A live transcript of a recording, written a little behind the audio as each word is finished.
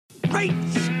Great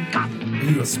Scott! Are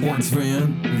you a sports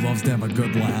fan who loves to have a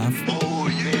good laugh? Oh,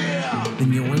 yeah!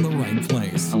 Then you're in the right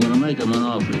place. I'm gonna make him an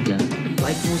offer again.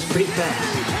 Life moves pretty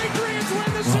fast. The Patriots win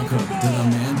the Welcome Super Bowl! to the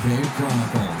Man Cave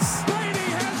Chronicles. Brady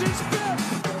has his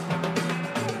fifth!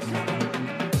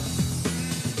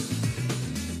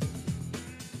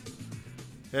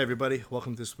 Hey everybody,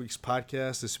 welcome to this week's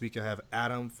podcast. This week I have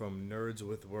Adam from Nerds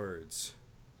with Words.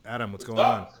 Adam, what's going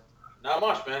on? Not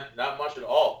much, man. Not much at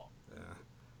all.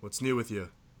 What's new with you?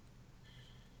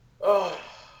 Oh,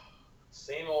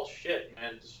 same old shit,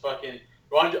 man. Just fucking.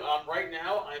 Right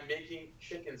now, I'm making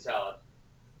chicken salad.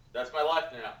 That's my life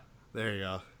now. There you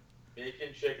go.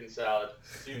 Making chicken salad.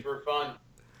 Super fun.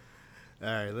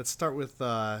 All right, let's start with.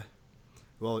 Well,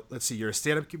 let's see. You're a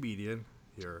stand-up comedian.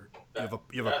 You have a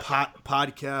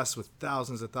podcast with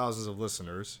thousands and thousands of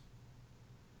listeners.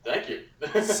 Thank you.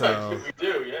 So we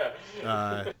do,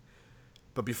 yeah.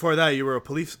 But before that, you were a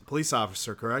police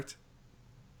officer, correct?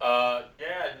 Yeah,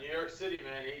 New York City,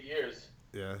 man. 8 years.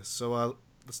 Yeah. So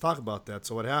let's talk about that.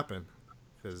 So what happened?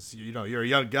 Because you're a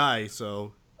young guy,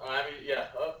 so. I mean, yeah.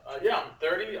 Yeah, I'm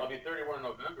 30. I'll be 31 in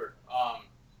November.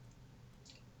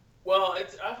 Well, I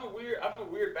have a weird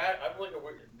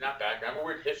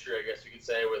history, I guess you could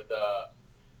say, with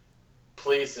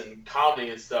police and comedy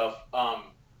and stuff.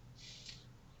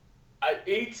 At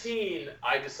 18,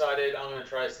 I decided I'm going to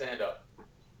try stand-up.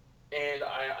 And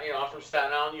I'm from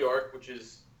Staten Island, New York, which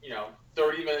is,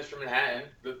 30 minutes from Manhattan.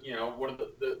 One of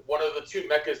the two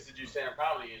meccas to do stand-up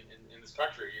comedy in this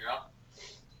country,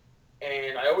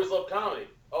 And I always loved comedy,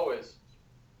 always.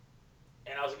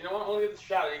 And I was like, you know what, I'm going to give this a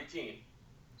shot at 18.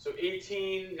 So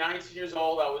 18, 19 years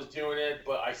old, I was doing it,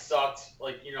 but I sucked,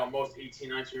 like, most 18,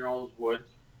 19-year-olds would.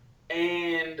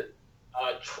 And,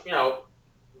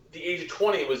 the age of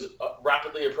 20 was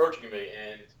rapidly approaching me,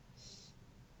 and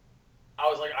I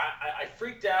was like, I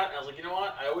freaked out, and I was like, you know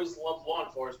what? I always loved law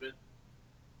enforcement,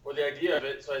 or the idea of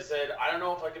it. So I said, I don't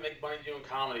know if I can make money doing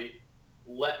comedy.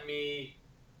 Let me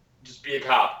just be a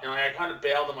cop. And I kind of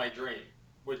bailed on my dream,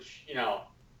 which, to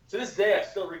this day, I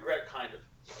still regret kind of.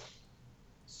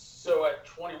 So at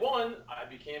 21, I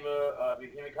became a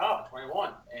cop at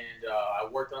 21, and I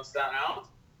worked on Staten Island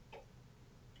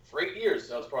for 8 years.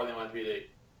 I was part of the NYPD.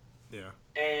 Yeah.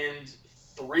 And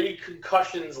 3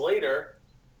 concussions later,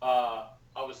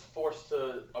 I was forced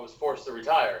to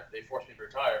retire. They forced me to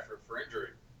retire for injury.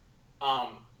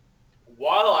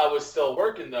 While I was still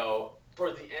working, though,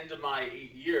 toward the end of my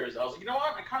 8 years, I was like, you know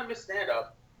what? I kind of miss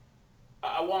stand-up.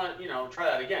 I want to, try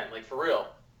that again, like for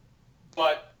real.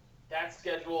 But that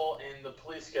schedule and the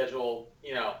police schedule,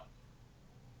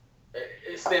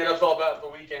 stand-up's all about the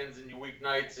weekends and your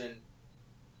weeknights, and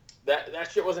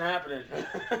that shit wasn't happening.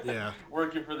 Yeah.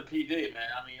 Working for the PD, man.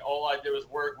 I mean, all I did was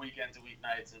work weekends and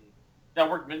weeknights, and I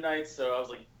worked midnights, so I was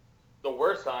like, the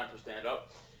worst time for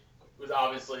stand-up was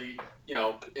obviously,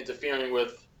 interfering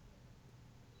with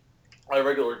my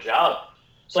regular job.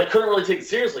 So I couldn't really take it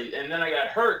seriously, and then I got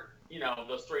hurt,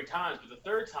 those 3 times, but the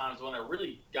third time is when it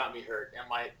really got me hurt. And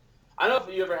I don't know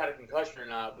if you ever had a concussion or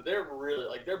not, but they're really,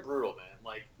 they're brutal,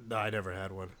 man. No, I never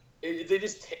had one. You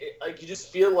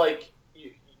just feel like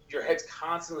your head's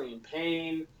constantly in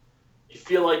pain. You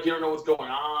feel like you don't know what's going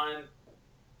on.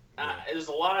 There's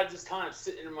a lot of just time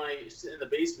sitting in the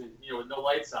basement, with no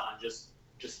lights on, just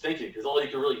thinking, because all you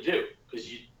can really do, because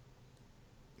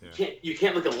you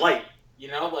can't look at light.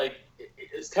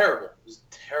 It's terrible. It was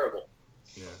terrible.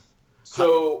 Yeah.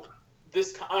 So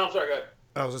I'm sorry, go ahead.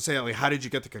 I was gonna say, how did you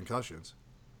get the concussions?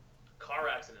 Car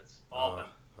accidents, all of them.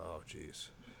 Oh, jeez.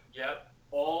 Yep.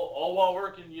 All while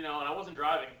working, and I wasn't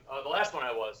driving. The last one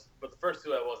I was, but the first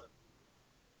 2 I wasn't.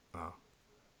 Oh.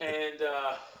 And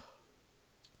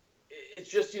it's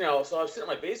just, so I was sitting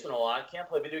in my basement a lot. Can't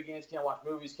play video games, can't watch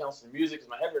movies, can't listen to music because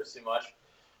my head hurts too much.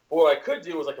 But what I could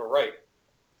do was I could write.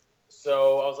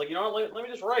 So I was like, let me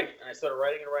just write. And I started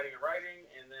writing.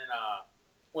 And then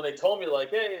when they told me,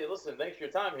 hey, listen, thanks for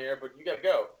your time here, but you got to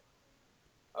go.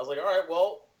 I was like, all right,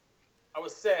 well, I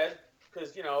was sad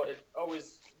because, it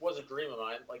always was a dream of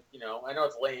mine. I know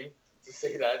it's lame to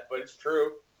say that, but it's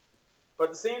true. But at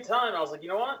the same time, I was like, you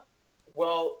know what?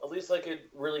 Well, at least I could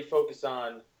really focus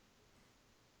on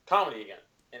comedy again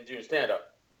and doing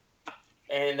stand-up.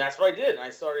 And that's what I did. And I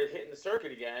started hitting the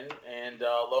circuit again. And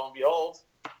lo and behold,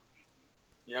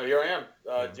 here I am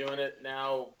doing it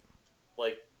now,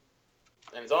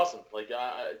 and it's awesome.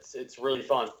 It's really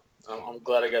fun. I'm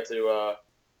glad I got to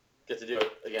do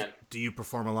it again. Do you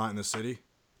perform a lot in the city?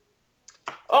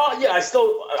 Oh yeah,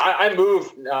 I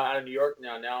moved out of New York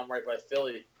now. Now I'm right by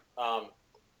Philly.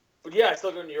 But yeah, I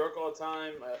still go to New York all the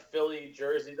time. Philly,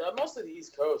 Jersey, mostly the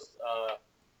East Coast.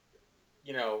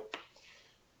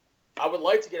 I would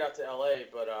like to get out to LA,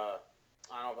 but I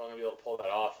don't know if I'm gonna be able to pull that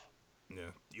off.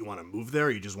 Yeah. You want to move there, or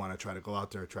you just want to try to go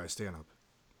out there and try stand up?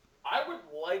 I would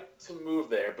like to move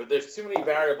there, but there's too many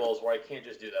variables where I can't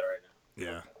just do that right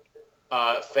now.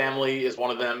 Yeah. Family is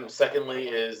one of them. Secondly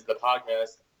is the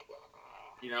podcast.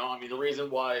 You know, I mean, the reason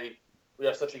why we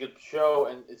have such a good show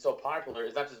and it's so popular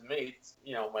is not just me. It's,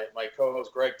 you know, my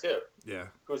co-host Greg too, Yeah.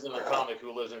 who's another comic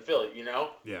who lives in Philly. You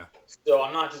know, Yeah. so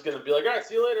I'm not just gonna be like, all right,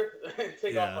 see you later, and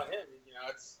take Yeah. off on him. You know,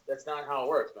 that's not how it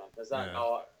works, man. That's not Yeah.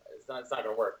 how it's not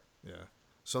gonna work. Yeah.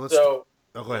 So let's. So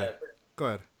Oh, go ahead. yeah, Go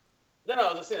ahead. no, I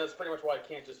was just saying that's pretty much why I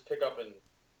can't just pick up and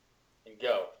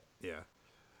go. Yeah.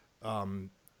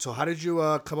 So how did you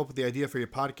come up with the idea for your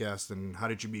podcast, and how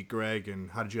did you meet Greg,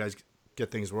 and how did you guys get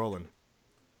things rolling?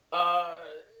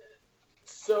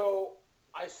 So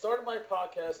I started my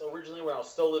podcast originally when I was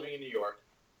still living in New York,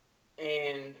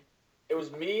 and it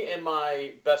was me and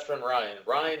my best friend Ryan.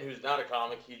 Ryan, who's not a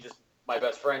comic, he's just my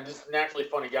best friend, just naturally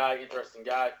funny guy, interesting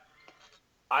guy.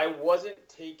 I wasn't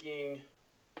taking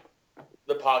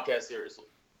the podcast seriously.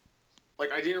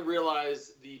 Like, I didn't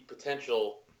realize the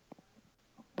potential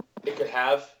it could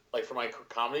have, like, for my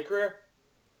comedy career,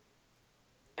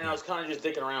 and I was kind of just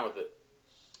dicking around with it.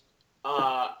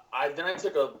 Then I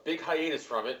took a big hiatus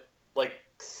from it, like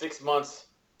 6 months,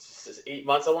 8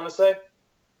 months, I want to say.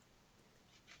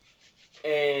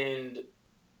 And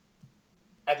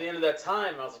at the end of that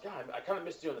time, I was like, God, I kind of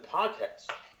missed doing the podcast.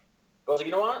 But I was like,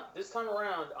 you know what? This time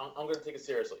around, I'm going to take it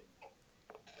seriously.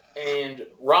 And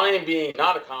Ryan, being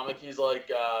not a comic, he's like,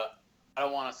 I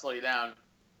don't want to slow you down,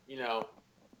 you know,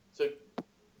 so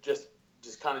just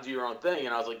kind of do your own thing.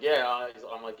 And I was like, yeah.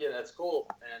 I'm like, yeah, that's cool.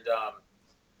 And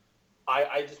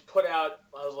I just put out,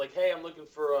 I was like, hey, I'm looking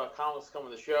for comics to come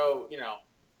on the show. You know,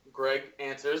 Greg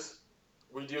answers.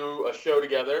 We do a show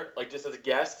together, like just as a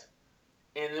guest.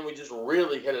 And then we just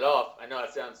really hit it off. I know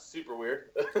that sounds super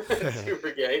weird,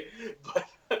 super gay, but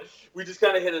we just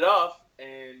kind of hit it off.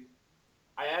 And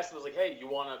I asked him, I was like, hey, you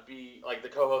want to be like the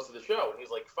co-host of the show? And he's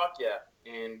like, fuck yeah.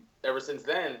 And ever since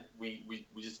then, we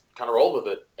just kind of rolled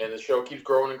with it. And the show keeps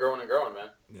growing and growing and growing, man.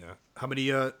 Yeah. How many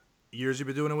years you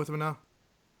been doing it with him now?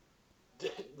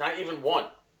 Not even one.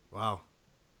 Wow.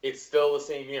 It's still the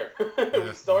same year.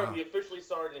 Wow. We officially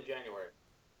started in January.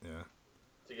 Yeah.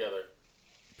 Together.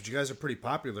 But you guys are pretty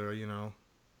popular, you know.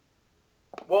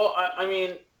 Well, I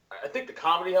mean, I think the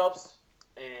comedy helps,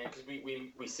 and because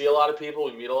we see a lot of people,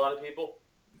 we meet a lot of people.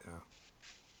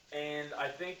 Yeah. And I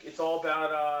think it's all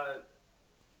about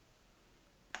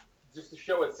just the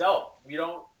show itself. We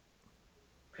don't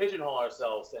pigeonhole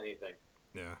ourselves to anything.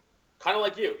 Yeah. Kind of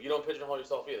like you. You don't pigeonhole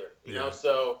yourself either. You know, Yeah.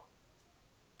 so...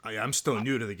 I'm still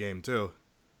new to the game, too.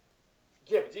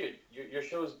 Yeah, but dude, your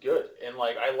show's good. And,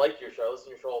 like, I like your show. I listen to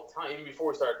your show all the time. Even before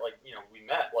we started, like, you know, we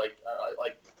met. Like,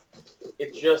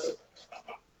 it's just...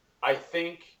 I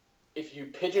think if you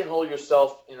pigeonhole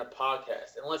yourself in a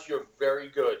podcast, unless you're very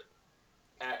good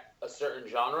at a certain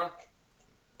genre,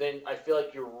 then I feel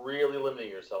like you're really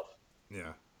limiting yourself.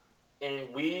 Yeah.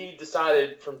 And we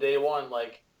decided from day one,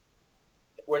 like,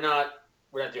 we're not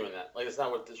doing that. Like, that's not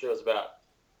what the show's about.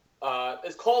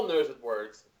 It's called Nerds with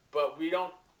Words, but we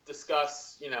don't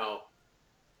discuss, you know,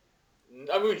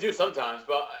 I mean, we do sometimes,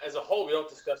 but as a whole, we don't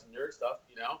discuss nerd stuff,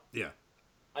 you know? Yeah.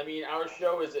 I mean, our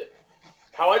show is,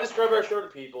 how I describe our show to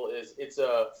people is it's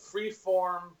a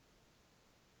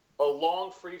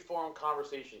long free-form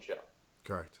conversation show.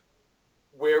 Correct.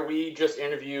 Where we just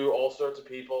interview all sorts of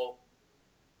people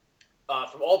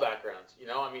from all backgrounds, you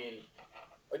know? I mean,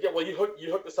 again, well, you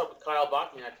hooked us up with Kyle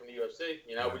Bachniak from the UFC,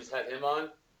 you know? Yeah. We just had him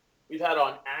on. We've had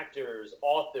on actors,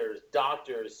 authors,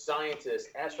 doctors, scientists,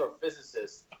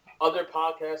 astrophysicists, other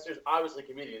podcasters, obviously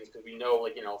comedians, because we know,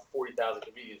 like, you know, 40,000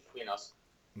 comedians between us.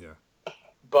 Yeah.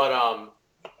 But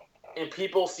and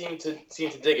people seem to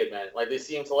dig it, man. Like, they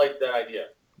seem to like that idea.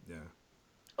 Yeah.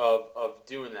 Of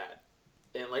doing that,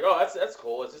 and like, oh, that's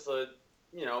cool. It's just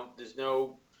you know, there's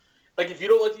no, like, if you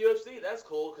don't like the UFC, that's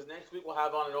cool, because next week we'll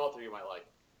have on an author you might like.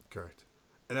 Correct.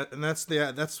 And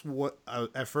that's what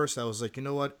at first I was like, you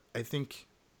know what? I think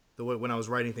the way when I was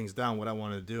writing things down, what I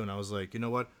wanted to do, and I was like, you know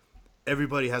what?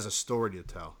 Everybody has a story to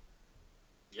tell.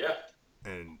 Yeah.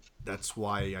 And that's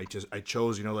why I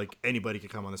chose, you know, like, anybody could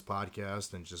come on this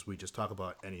podcast and we just talk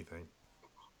about anything.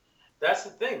 That's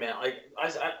the thing, man. Like,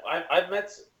 I've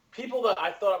met people that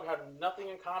I thought I would have nothing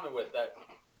in common with, that,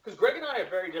 because Greg and I are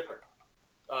very different.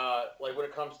 Like, when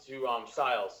it comes to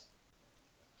styles.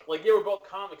 Like, yeah, we're both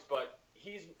comics, but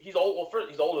he's old. Well, first,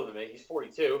 he's older than me. He's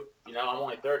 42. You know, I'm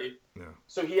only 30. Yeah.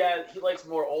 So he likes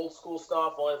more old school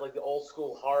stuff. I like the old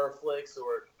school horror flicks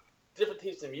or different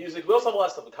types of music. We also have a lot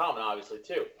of stuff in common, obviously,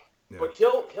 too. Yeah. But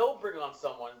he'll bring on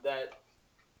someone that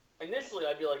initially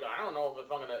I'd be like, I don't know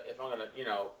if I'm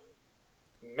gonna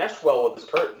mesh well with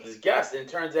this guest. And it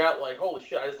turns out like, holy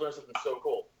shit, I just learned something so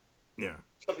cool. Yeah.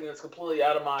 Something that's completely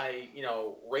out of my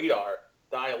radar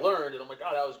that I learned, and I'm like,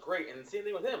 oh, that was great. And the same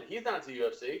thing with him. He's not into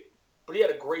UFC, but he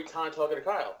had a great time talking to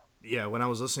Kyle. Yeah, when I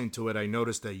was listening to it, I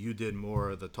noticed that you did more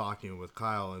of the talking with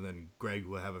Kyle, and then Greg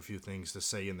would have a few things to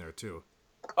say in there too.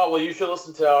 Oh, well, you should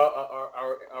listen to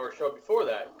our show before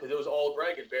that, because it was all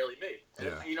Greg and barely me. And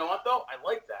Yeah. you know what, though? I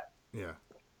like that. Yeah.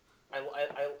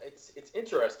 It's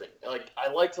interesting. Like,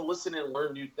 I like to listen and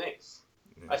learn new things.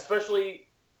 Yeah. Especially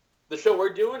the show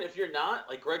we're doing. If you're not,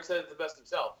 like Greg said it the best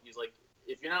himself. He's like,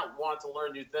 if you're not wanting to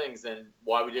learn new things, then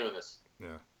why are we doing this?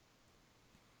 Yeah.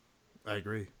 I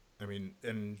agree. I mean,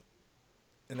 and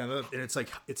it's like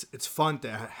it's fun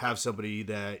to have somebody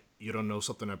that you don't know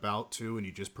something about too, and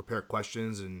you just prepare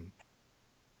questions, and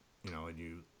and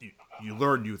you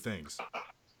learn new things.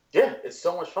 Yeah, it's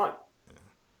so much fun.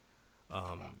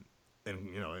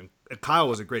 And Kyle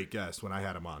was a great guest when I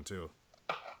had him on too.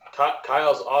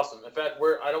 Kyle's awesome. In fact,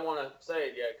 I don't want to say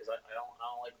it yet because I don't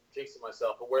like jinxing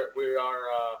myself, but we are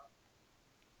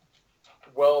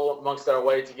well amongst our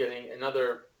way to getting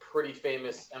another pretty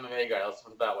famous MMA guy. Let's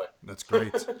put it that way. That's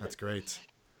great. That's great.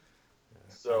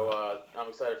 So I'm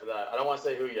excited for that. I don't want to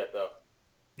say who yet though.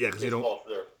 Yeah, because you don't.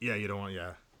 Yeah, you don't want.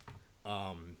 Yeah.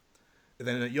 And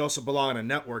then you also belong on a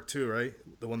network too, right?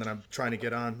 The one that I'm trying to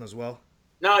get on as well.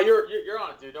 No, you're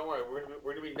on it, dude. Don't worry.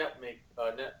 We're gonna be netmate.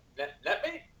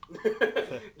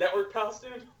 Network pals,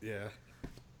 dude. Yeah.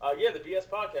 Yeah, the BS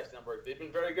Podcast Network. They've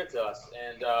been very good to us,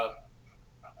 and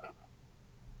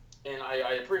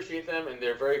I appreciate them, and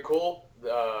they're very cool.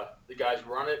 The guys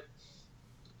who run it,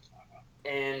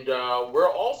 and we're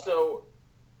also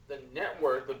the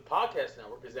network. The podcast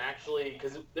network is actually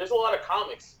because there's a lot of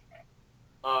comics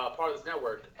part of this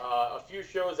network. A few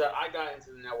shows that I got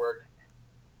into the network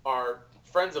are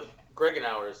friends of Greg and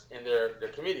ours, and they're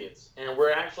comedians, and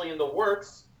we're actually in the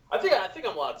works. I think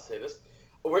I'm allowed to say this.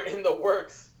 We're in the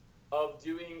works of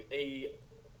doing a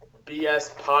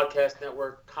BS Podcast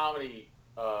Network comedy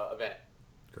event.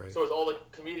 Great. So it's all the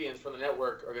comedians from the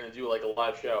network are going to do like a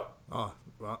live show. Oh,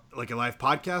 well, like a live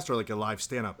podcast or like a live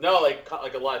stand-up? No, like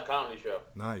a live comedy show.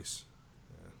 Nice.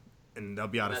 Yeah. And they'll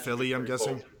be out of Philly, I'm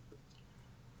guessing?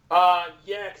 Cool.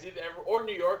 Yeah, or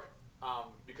New York,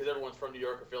 because everyone's from New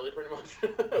York or Philly pretty much,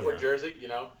 or Jersey,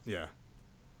 Yeah.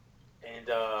 And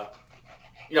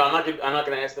I'm not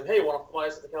gonna ask them, hey, you want to fly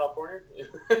us to California?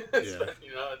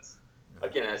 I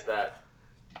can't ask that.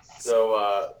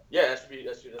 So that's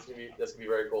gonna be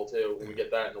very cool too when we get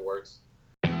that in the works.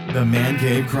 The Man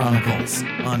Cave Chronicles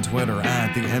on Twitter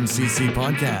at the MCC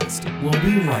Podcast. We'll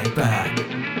be right back.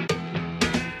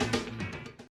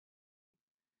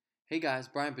 Hey guys,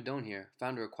 Brian Padone here,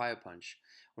 founder of Quiet Punch.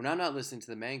 When I'm not listening to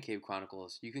the Man Cave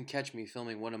Chronicles, you can catch me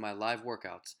filming one of my live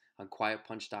workouts on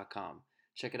quietpunch.com.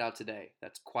 Check it out today.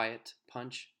 That's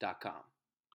quietpunch.com.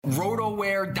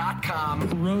 Rotoware.com.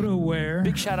 Rotoware.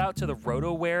 Big shout out to the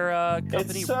Rotoware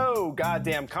company. It's so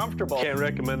goddamn comfortable. Can't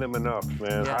recommend them enough,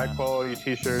 man. Yeah. High quality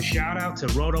t-shirts. Shout out to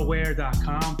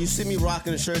Rotoware.com. You see me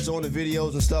rocking the shirts on the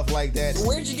videos and stuff like that.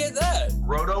 Where'd you get that?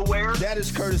 Rotoware? That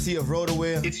is courtesy of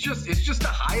Rotoware. It's just the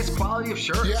highest quality of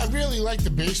shirts. Yeah, I really like the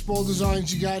baseball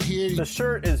designs you got here. The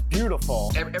shirt is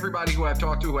beautiful. Everybody who I've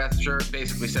talked to who has the shirt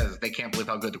basically says they can't believe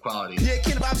how good the quality is. Yeah,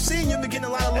 kid, I've seen you've been getting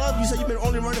a lot of love. You said you've been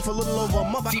only running for a little over a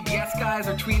month. CBS guys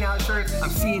are tweeting out shirts. I'm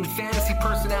seeing fantasy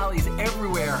personalities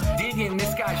everywhere digging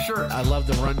this guy's shirt. I love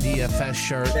the Run DFS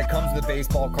shirt. It comes with the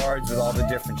baseball cards with all the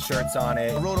different shirts on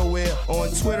it. Rotoware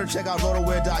on Twitter. Check out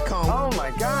rotoware.com. Oh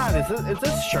my God, is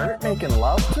this shirt making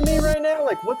love to me right now?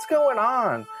 Like, what's going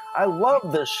on? I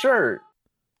love this shirt.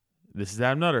 This is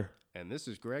Adam Nutter. And this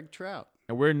is Greg Trout.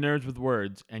 And we're Nerds with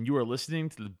Words, and you are listening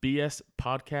to the BS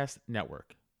Podcast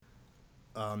Network.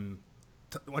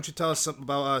 Why don't you tell us something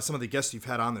about some of the guests you've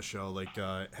had on the show? Like,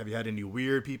 have you had any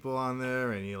weird people on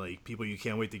there? Any like people you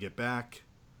can't wait to get back?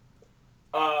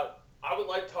 I would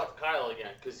like to talk to Kyle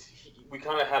again because we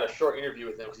kind of had a short interview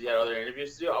with him because he had other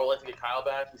interviews to do. I would like to get Kyle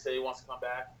back. He said he wants to come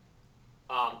back.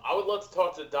 I would love to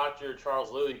talk to Dr.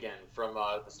 Charles Louie again from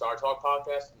the Star Talk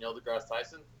podcast, Neil deGrasse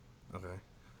Tyson. Okay.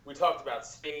 We talked about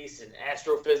space and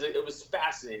astrophysics. It was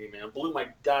fascinating, man. It blew my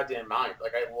goddamn mind.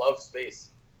 Like, I love space.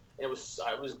 And it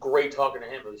was great talking to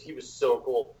him. He was so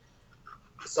cool.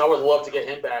 So I would love to get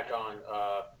him back on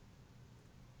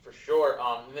for sure.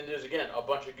 And then there's, again, a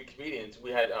bunch of good comedians.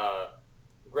 We had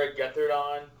Greg Gethard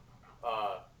on.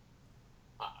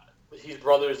 He's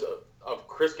brothers of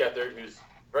Chris Gethard, who's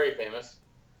very famous.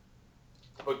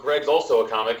 But Greg's also a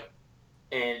comic.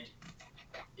 And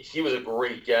he was a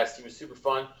great guest. He was super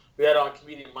fun. We had on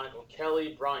comedian Michael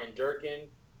Kelly, Brian Durkin,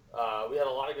 We had a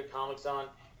lot of good comics on.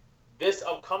 This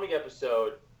upcoming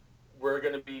episode, we're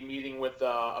going to be meeting with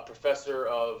a professor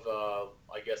of,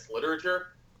 I guess, literature.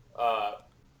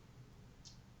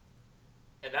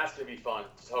 And that's going to be fun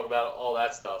to talk about all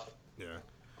that stuff. Yeah.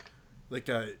 Like,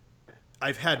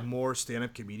 I've had more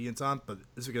stand-up comedians on, but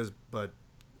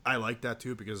I like that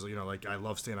too because, you know, like, I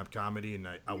love stand-up comedy and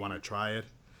I want to try it.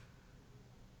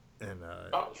 And,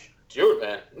 do it,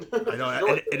 man. I know,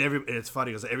 and it's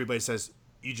funny because everybody says,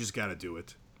 you just got to do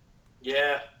it.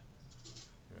 Yeah.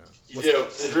 You do.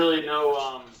 There's really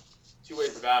no two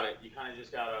ways about it. You kind of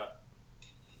just got to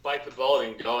bite the bullet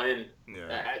and go in.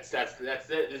 Yeah. That's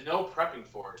it. There's no prepping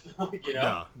for it. You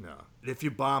know? No. If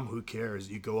you bomb, who cares?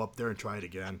 You go up there and try it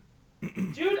again.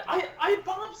 Dude, I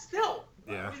bomb still.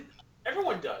 Yeah. I mean,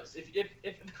 everyone does. If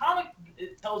the comic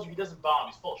tells you he doesn't bomb,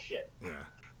 he's full of shit. Yeah.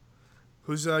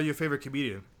 Who's your favorite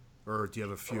comedian? Or do you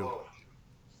have a few? Oh,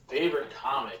 favorite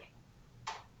comic?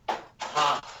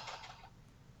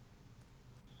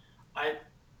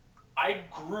 I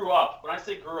grew up. When I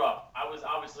say grew up, I was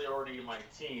obviously already in my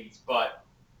teens, but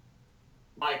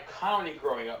my comedy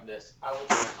growing up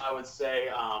I would say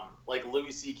like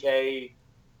Louis C.K.,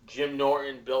 Jim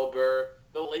Norton, Bill Burr,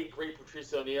 the late great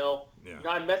Patrice O'Neal. Yeah. You know,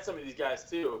 I met some of these guys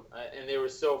too, and they were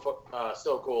so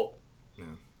cool. Yeah.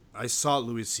 I saw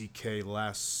Louis C.K.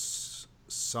 last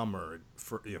summer,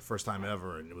 first time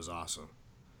ever, and it was awesome.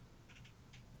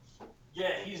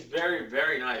 Yeah, he's very,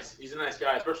 very nice. He's a nice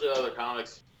guy, especially the other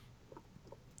comics.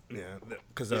 Yeah,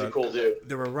 because he's a cool dude.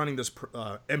 They were running this.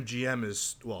 MGM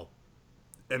is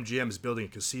building a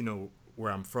casino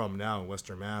where I'm from now in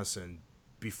Western Mass, and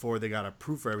before they got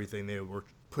approved for everything, they were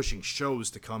pushing shows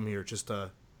to come here just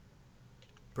to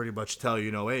pretty much tell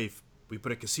you know, hey, if we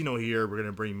put a casino here, we're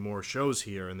gonna bring more shows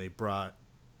here, and they brought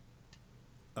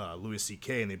Louis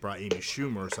C.K. and they brought Amy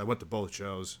Schumer, so I went to both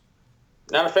shows.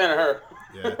 Not a fan of her.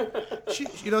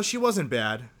 Yeah, she wasn't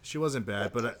bad.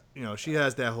 But she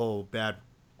has that whole bad,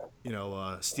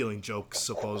 stealing jokes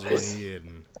supposedly,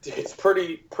 and it's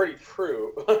pretty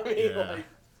true. I mean, yeah.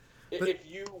 If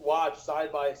you watch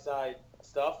side by side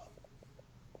stuff,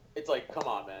 it's like, come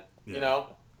on, man. Yeah. You know?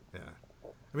 Yeah.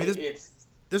 I mean,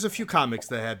 there's a few comics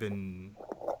that have been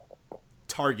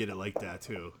targeted like that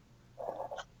too.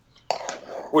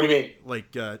 What do you mean?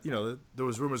 Like, there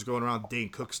was rumors going around Dane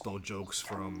Cook stole jokes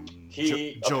from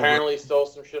He apparently stole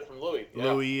some shit from Louis. Yeah.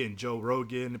 Louis and Joe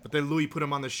Rogan, but then Louis put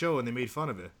him on the show and they made fun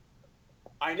of it.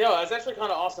 I know. That's actually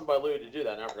kind of awesome by Louis to do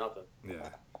that, not for nothing. Yeah.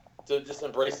 To just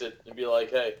embrace it and be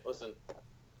like, hey, listen,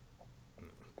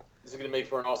 this is going to make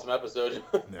for an awesome episode.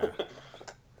 Yeah.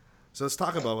 So let's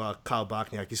talk about Kyle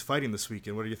Bochniak. He's fighting this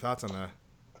weekend. What are your thoughts on that?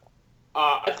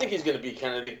 I think he's going to beat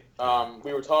Kennedy.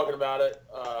 We were talking about it.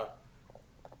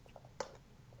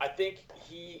 I think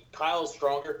Kyle's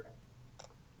stronger,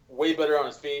 way better on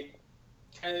his feet.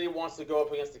 Kennedy wants to go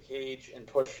up against the cage and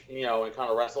push, and kind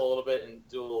of wrestle a little bit and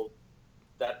do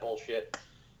that bullshit.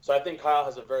 So I think Kyle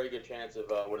has a very good chance of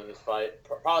winning this fight,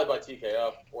 probably by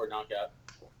TKO or knockout.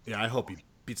 Yeah, I hope he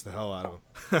beats the hell out of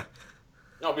him.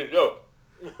 No, but no.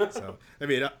 So I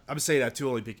mean, I'm saying that too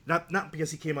only not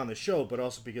because he came on the show, but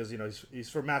also because he's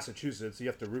from Massachusetts. So you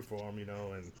have to root for him,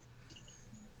 and.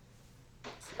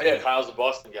 Yeah, Kyle's a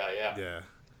Boston guy. Yeah.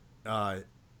 Yeah.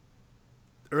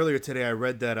 Earlier today, I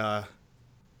read that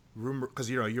rumor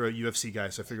because you're a UFC guy,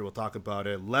 so I figure we'll talk about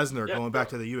it. Lesnar going back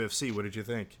to the UFC. What did you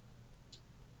think?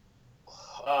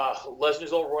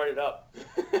 Lesnar's all roided up.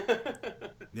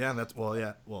 Yeah, that's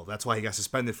why he got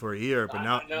suspended for a year. But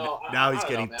now he's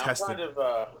getting tested.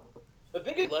 The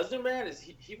thing with Lesnar, man, is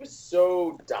he was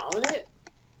so dominant.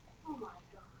 Oh my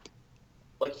god!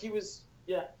 Like he was,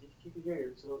 yeah. You can hear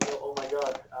you. So, oh my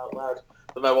god, out loud.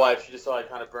 But my wife, she just saw I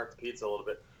kind of burnt the pizza a little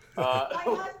bit. My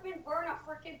husband burned a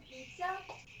freaking pizza?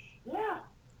 Yeah.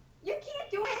 You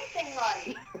can't do anything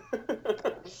right.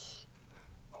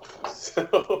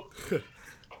 So,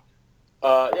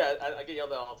 yeah, I get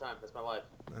yelled at all the time. That's my life.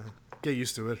 Get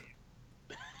used to it.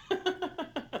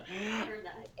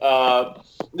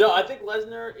 No, I think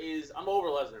Lesnar I'm over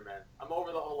Lesnar, man. I'm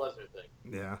over the whole Lesnar thing.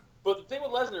 Yeah. But the thing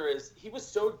with Lesnar is he was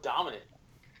so dominant.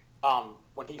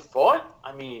 When he fought,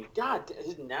 I mean, God,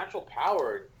 his natural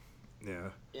power,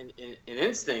 in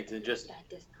instinct, and just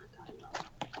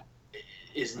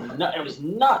it was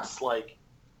nuts. Like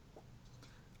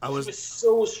he was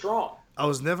so strong. I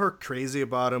was never crazy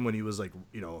about him when he was like,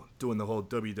 doing the whole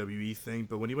WWE thing.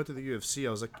 But when he went to the UFC, I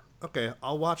was like, okay,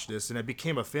 I'll watch this, and I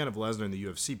became a fan of Lesnar in the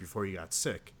UFC before he got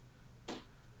sick.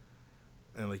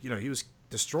 And he was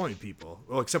destroying people.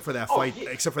 Well, except for that fight. Yeah.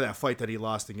 Except for that fight that he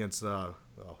lost against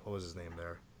what was his name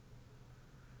there?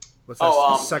 What's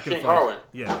that second Shane fight? Carwin.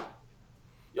 Yeah.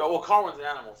 Yeah. Well, Carwin's an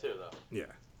animal too, though. Yeah.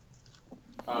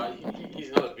 He's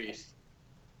another beast.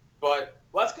 But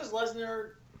that's because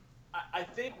Lesnar. I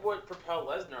think what propelled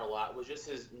Lesnar a lot was just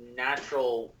his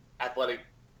natural athletic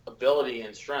ability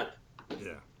and strength.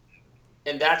 Yeah.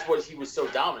 And that's what he was so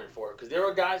dominant for. Because there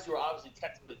were guys who were obviously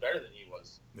technically better than he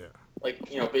was. Yeah. Like,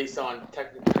 based on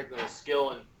technical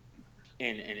skill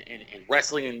and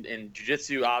wrestling and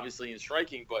jiu-jitsu, obviously, and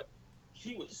striking. But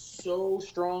he was so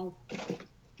strong.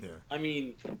 Yeah. I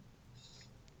mean,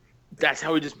 that's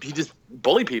how he just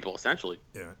bullied people, essentially.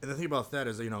 Yeah. And the thing about that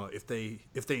is, if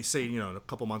they say, in a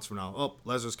couple months from now, oh,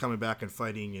 Lesnar's coming back and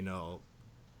fighting,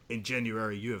 in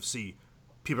January UFC,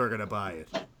 people are going to buy it.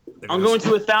 I'm going to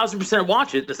 1,000%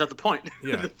 watch it. That's not the point.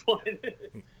 Yeah. The point.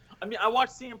 I mean, I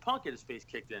watched CM Punk get his face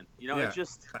kicked in. It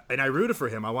just. And I rooted for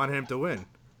him. I wanted him to win.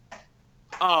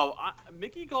 Oh,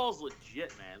 Mickey Gall's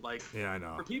legit, man. Like. Yeah, I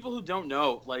know. For people who don't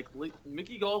know, like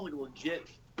Mickey Gall's like legit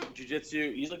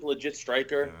jiu-jitsu. He's like a legit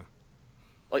striker. Yeah.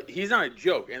 Like he's not a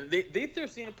joke, and they threw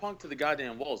CM Punk to the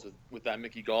goddamn walls with that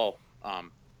Mickey Gall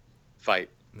fight.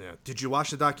 Yeah. Did you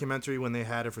watch the documentary when they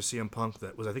had it for CM Punk? I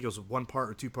think it was 1 part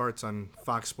or 2 parts on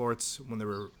Fox Sports when they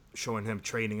were showing him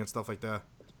training and stuff like that?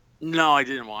 No, I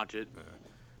didn't watch it.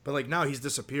 But like now he's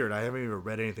disappeared. I haven't even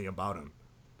read anything about him.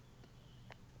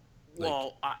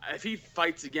 Well, if he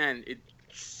fights again, it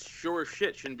sure as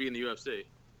shit shouldn't be in the UFC.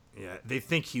 Yeah, they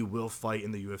think he will fight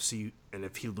in the UFC, and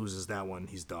if he loses that one,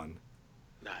 he's done.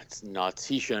 That's nuts.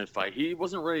 He shouldn't fight. He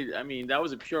wasn't ready. I mean, that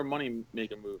was a pure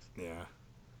money-making move. Yeah.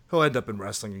 He'll end up in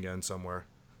wrestling again somewhere.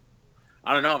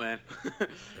 I don't know, man.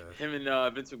 Him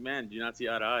and Vince McMahon do not see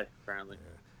eye to eye, apparently.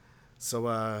 Yeah. So, what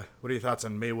are your thoughts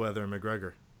on Mayweather and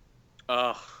McGregor?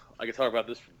 I could talk about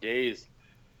this for days.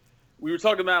 We were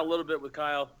talking about it a little bit with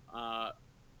Kyle.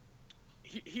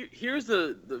 Here's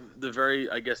the very,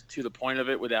 I guess, to the point of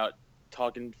it without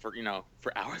talking for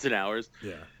hours and hours.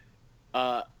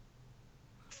 Yeah.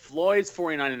 Floyd's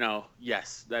 49-0.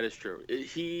 Yes, that is true.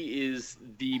 He is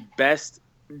the best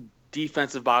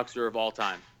defensive boxer of all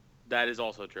time. That is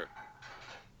also true.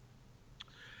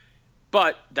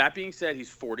 But that being said, he's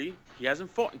 40. He hasn't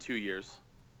fought in 2 years.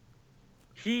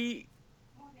 He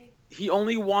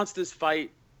only wants this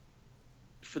fight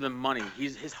for the money.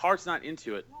 His heart's not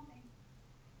into it.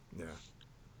 Yeah.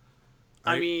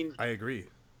 I mean, I agree.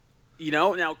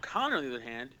 Now Conor, on the other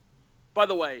hand, by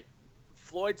the way,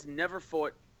 Floyd's never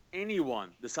fought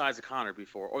anyone the size of Conor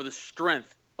before, or the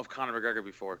strength of Conor McGregor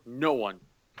before. No one.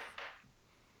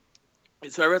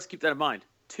 So let's keep that in mind.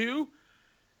 2,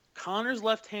 Conor's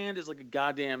left hand is like a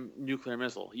goddamn nuclear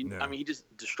missile. I mean, he just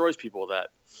destroys people with that.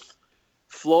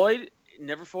 Floyd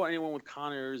never fought anyone with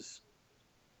Conor's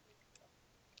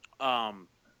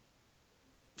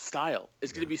style.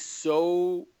 It's going to be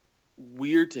so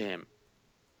weird to him.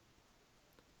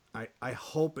 I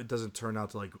hope it doesn't turn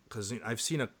out to because I've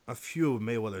seen a few of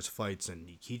Mayweather's fights and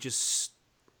he just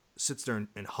sits there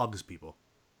and hugs people.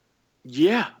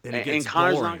 Yeah, and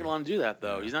Conor's boring. not going to let him do that,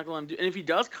 though. Yeah. He's not going to let him do. And if he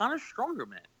does, Conor's stronger,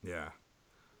 man. Yeah,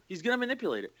 he's going to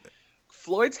manipulate it.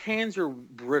 Floyd's hands are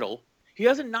brittle. He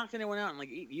hasn't knocked anyone out in like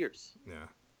 8 years. Yeah,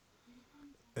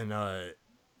 and the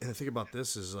thing about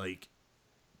this is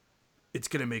it's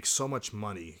going to make so much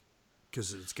money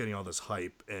because it's getting all this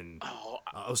hype. And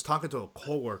I was talking to a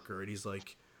coworker, and he's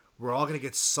like, "We're all going to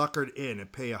get suckered in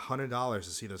and pay $100 to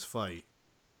see this fight,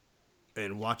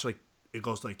 and watch it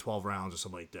goes to 12 rounds or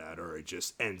something like that, or it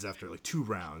just ends after 2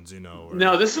 rounds,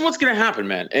 No, this is what's going to happen,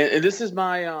 man. And this is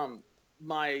my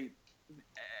my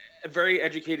very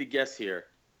educated guess here.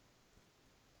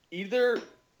 Either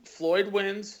Floyd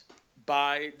wins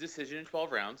by decision in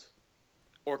 12 rounds,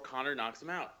 or Conor knocks him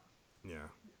out. Yeah.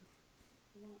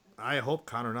 I hope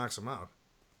Conor knocks him out,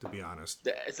 to be honest.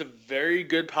 It's a very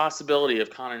good possibility of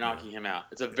Conor knocking him out.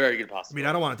 It's a very good possibility. I mean,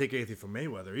 I don't want to take anything from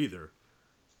Mayweather either.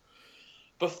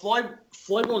 But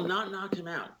Floyd will not knock him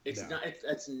out.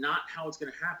 That's not how it's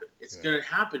going to happen. It's going to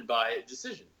happen by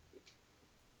decision.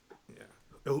 Yeah.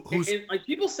 And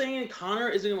people saying Conor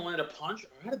isn't going to land a punch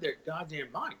are out of their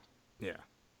goddamn mind. Yeah.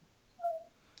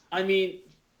 I mean,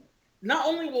 not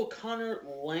only will Conor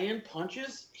land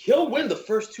punches, he'll win the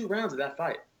first 2 rounds of that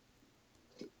fight.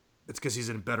 It's because he's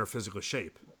in better physical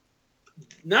shape.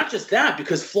 Not just that,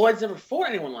 because Floyd's never fought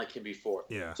anyone like him before.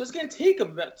 Yeah. So it's going to take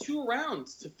him about 2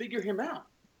 rounds to figure him out.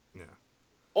 Yeah.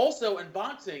 Also, in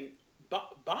boxing,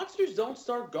 boxers don't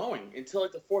start going until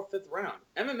the 4th, 5th round.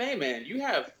 MMA, man, you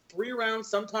have 3 rounds,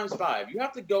 sometimes 5. You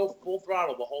have to go full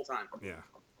throttle the whole time. Yeah.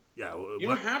 Yeah. Well, you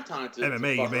don't have time to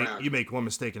MMA, you make one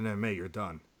mistake in MMA, you're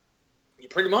done.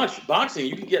 Pretty much. Boxing,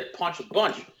 you can get punched a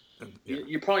bunch.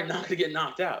 You're probably not going to get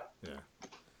knocked out. Yeah.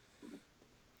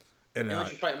 And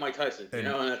unless you fight Mike Tyson, and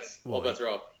that's all bets are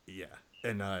off. Yeah,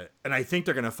 and I think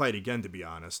they're gonna fight again. To be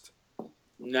honest,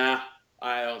 Nah,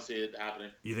 I don't see it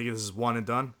happening. You think this is one and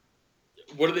done?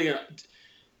 What are they gonna?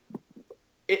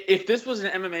 If this was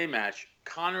an MMA match,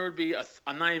 Conor would be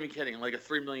I'm not even kidding, like a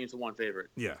 3 million to 1 favorite.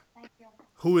 Yeah.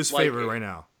 Who is favorite right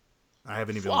now? I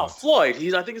haven't even. Oh, looked. Floyd.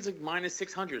 I think it's like minus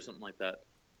 600 or something like that.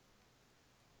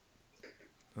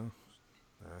 Oh.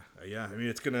 Yeah, I mean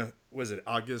it's gonna. Was it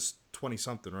August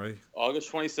 20-something, right?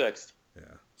 August 26th. Yeah.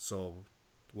 So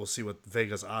we'll see what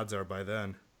Vegas odds are by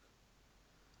then.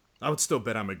 I would still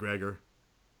bet on McGregor.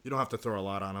 You don't have to throw a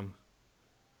lot on him.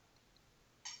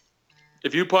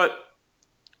 If you put,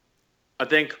 I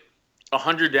think,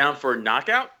 100 down for a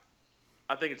knockout,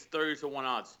 I think it's 30 to 1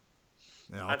 odds.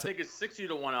 Yeah, I think it's 60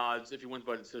 to 1 odds if he wins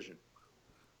by decision.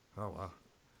 Oh wow,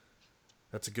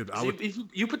 that's a good. If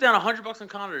you put down $100 on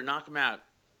Conor to knock him out,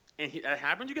 and that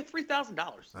happens, you get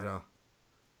 $3,000. I know.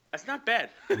 That's not bad.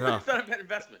 No. It's not a bad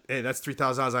investment. Hey, that's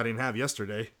 $3,000 I didn't have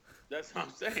yesterday. That's what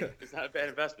I'm saying. It's not a bad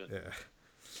investment. Yeah.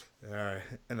 All right.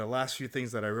 And the last few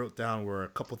things that I wrote down were a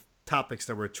couple topics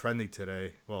that were trending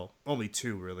today. Well, only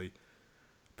 2 really.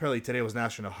 Apparently today was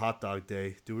National Hot Dog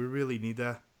Day. Do we really need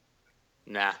that?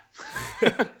 Nah.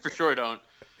 For sure don't.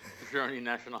 For sure need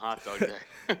National Hot Dog Day.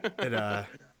 And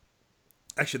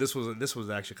actually this was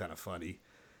actually kind of funny.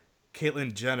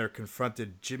 Caitlyn Jenner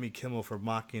confronted Jimmy Kimmel for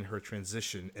mocking her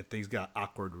transition, and things got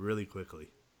awkward really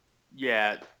quickly.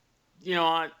 Yeah. You know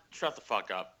what? Shut the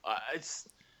fuck up. It's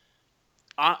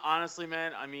honestly,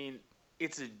 man. I mean,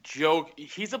 it's a joke.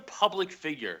 He's a public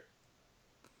figure.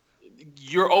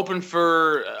 You're open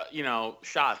for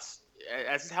shots.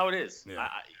 That's just how it is. Yeah.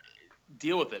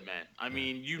 Deal with it, man. I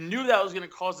mean, you knew that was going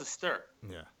to cause a stir.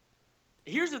 Yeah.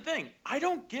 Here's the thing. I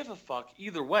don't give a fuck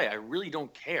either way. I really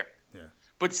don't care. Yeah.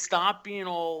 But stop being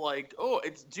all like, oh,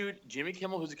 it's Jimmy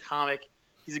Kimmel, who's a comic.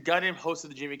 He's a goddamn host of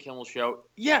the Jimmy Kimmel Show.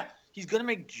 Yeah. He's gonna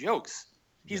make jokes.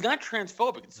 He's not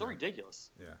transphobic. It's so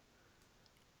ridiculous. Yeah.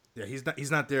 Yeah,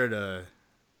 he's not there to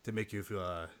make you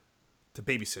feel to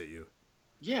babysit you.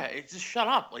 Yeah, it's just shut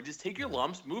up. Like, just take your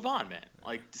lumps, move on, man.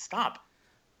 Like, just stop.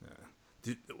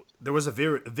 Yeah. There was a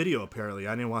video apparently.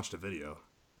 I didn't watch the video.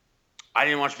 I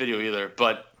didn't watch video either,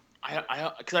 but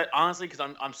because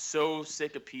I'm so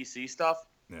sick of PC stuff.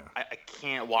 Yeah. I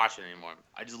can't watch it anymore.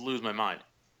 I just lose my mind.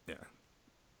 Yeah.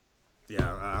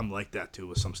 Yeah, I'm like that too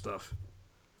with some stuff.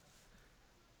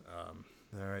 All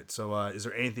right. So, is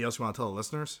there anything else you want to tell the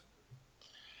listeners?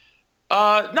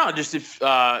 No, just if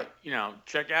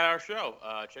check out our show.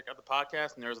 Check out the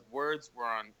podcast. And Nerds with Words. We're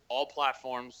on all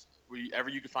platforms wherever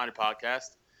you can find a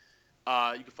podcast.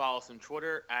 You can follow us on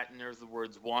Twitter at Nerds with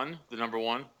Words 1, the number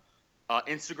 1.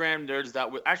 Instagram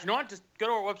nerds.with. Actually, you know what? Just go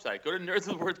to our website. Go to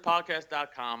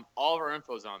nerdswithwordspodcast.com. All of our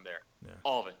info's on there. Yeah.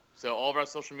 All of it. So all of our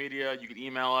social media. You can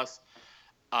email us.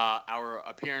 Our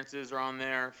appearances are on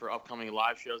there for upcoming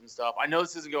live shows and stuff. I know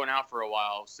this isn't going out for a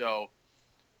while, so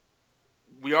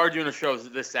we are doing a show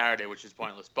this Saturday, which is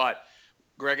pointless. But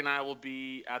Greg and I will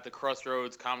be at the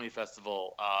Crossroads Comedy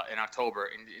Festival in October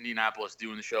in Indianapolis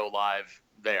doing the show live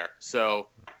there. So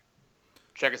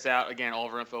check us out. Again, all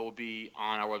of our info will be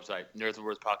on our website,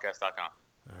 nerdswithwordspodcast.com.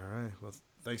 All right. Well,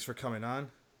 thanks for coming on.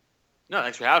 No,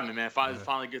 thanks for having me, man.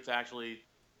 Finally get to actually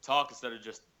talk instead of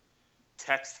just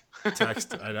text.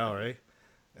 I know, right?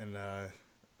 And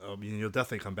you'll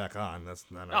definitely come back on. That's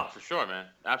not. Oh, for sure, man.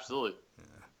 Absolutely. Yeah.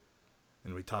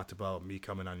 And we talked about me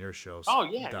coming on your shows. Down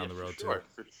the road too.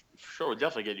 For sure, we'll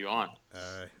definitely get you on.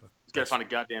 Just gotta find a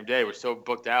goddamn day. We're so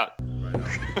booked out. Right.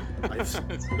 It's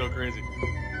so crazy.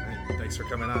 Right. Thanks for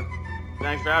coming on.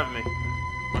 Thanks for having me.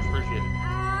 Much appreciated.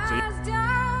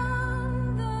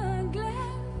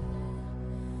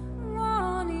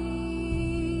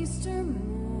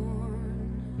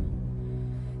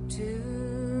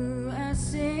 To a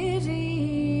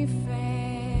city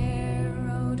fair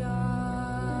rode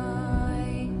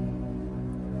I.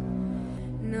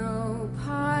 No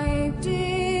pipe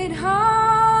did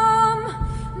hum,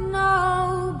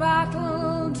 no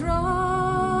battle drum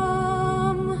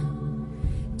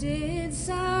did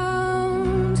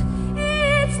sound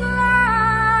its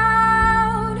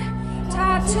loud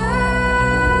tattoo.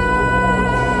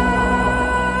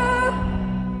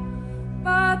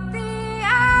 But the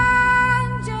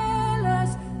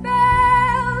Angelus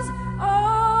bells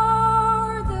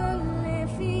o'er the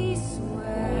leafy swells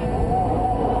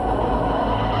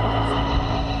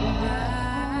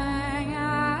rang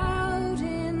out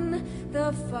in the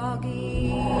foggy.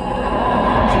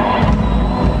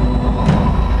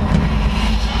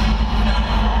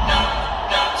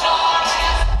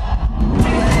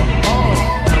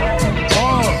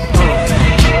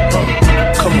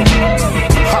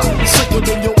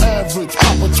 Than your average,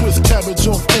 pop a twist cabbage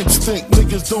off instinct.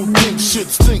 Niggas don't think shit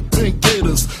stink. Pink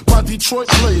gators, my DJ Detroit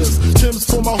players. Tim's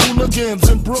for my hooligans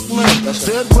in Brooklyn.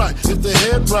 Dead right, if the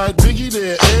head right, Biggie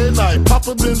there, every night.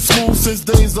 Papa been smooth since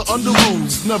days of under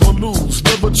rules. Never lose,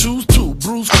 never choose to.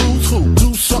 Bruise, cruise, who?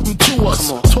 Do something to us.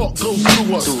 Talk, go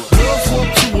through us. Girls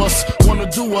want to us, wanna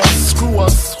do us, screw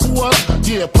us. Who us?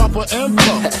 Yeah, Papa and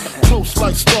Pump. Close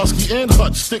like Starsky and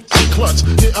Hutch, stick to clutch.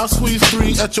 Yeah, I squeeze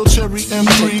 3 at your cherry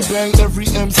M3. Bang every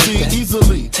MC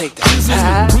easily.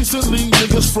 Easily. Recently,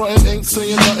 niggas frontin' ain't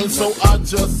saying nothing, so I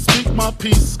just speak my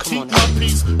peace. Keep my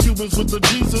peace. Cubans with the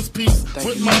Jesus peace.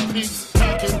 With my peace.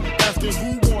 Packing, asking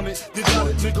who want it. You got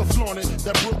it, nigga, flaunt it.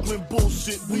 That Brooklyn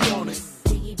bullshit, we on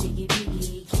it.